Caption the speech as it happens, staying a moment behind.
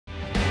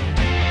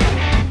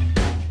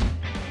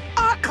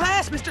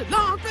Mr.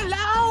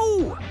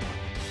 Longfellow!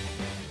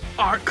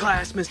 Art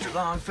class, Mr.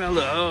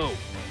 Longfellow!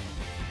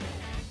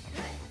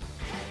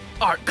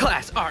 Art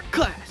class, art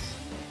class!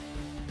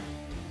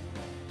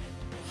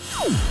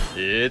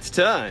 It's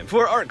time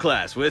for art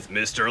class with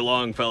Mr.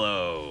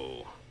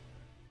 Longfellow.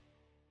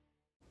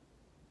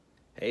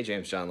 Hey,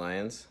 James John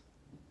Lyons.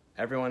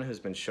 Everyone who's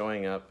been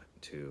showing up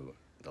to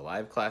the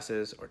live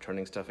classes or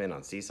turning stuff in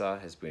on Seesaw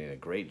has been doing a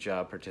great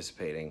job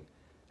participating,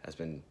 has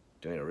been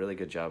doing a really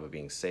good job of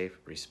being safe,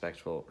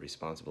 respectful,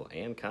 responsible,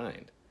 and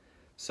kind.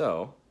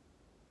 So,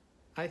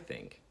 I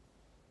think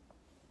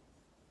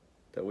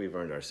that we've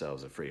earned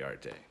ourselves a free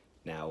art day.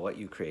 Now, what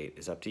you create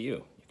is up to you.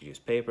 You could use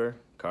paper,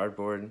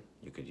 cardboard,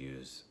 you could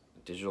use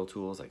digital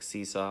tools like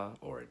Seesaw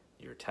or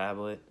your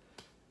tablet.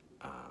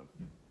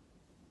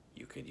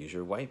 You could use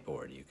your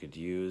whiteboard. You could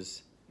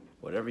use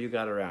whatever you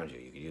got around you.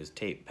 You could use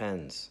tape,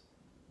 pens,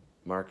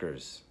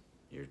 markers,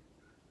 your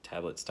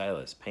tablet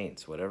stylus,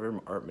 paints, whatever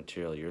art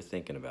material you're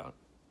thinking about,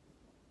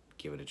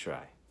 give it a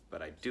try.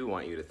 But I do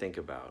want you to think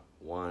about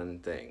one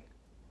thing,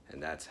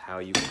 and that's how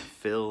you can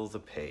fill the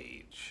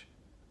page.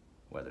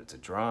 Whether it's a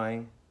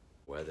drawing,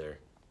 whether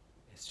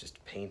it's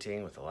just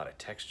painting with a lot of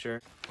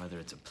texture, whether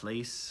it's a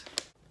place,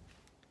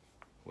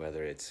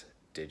 whether it's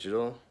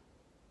digital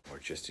or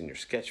just in your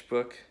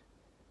sketchbook,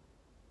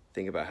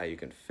 think about how you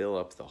can fill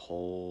up the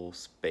whole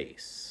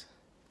space.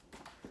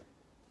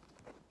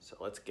 So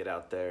let's get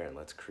out there and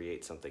let's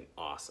create something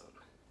awesome.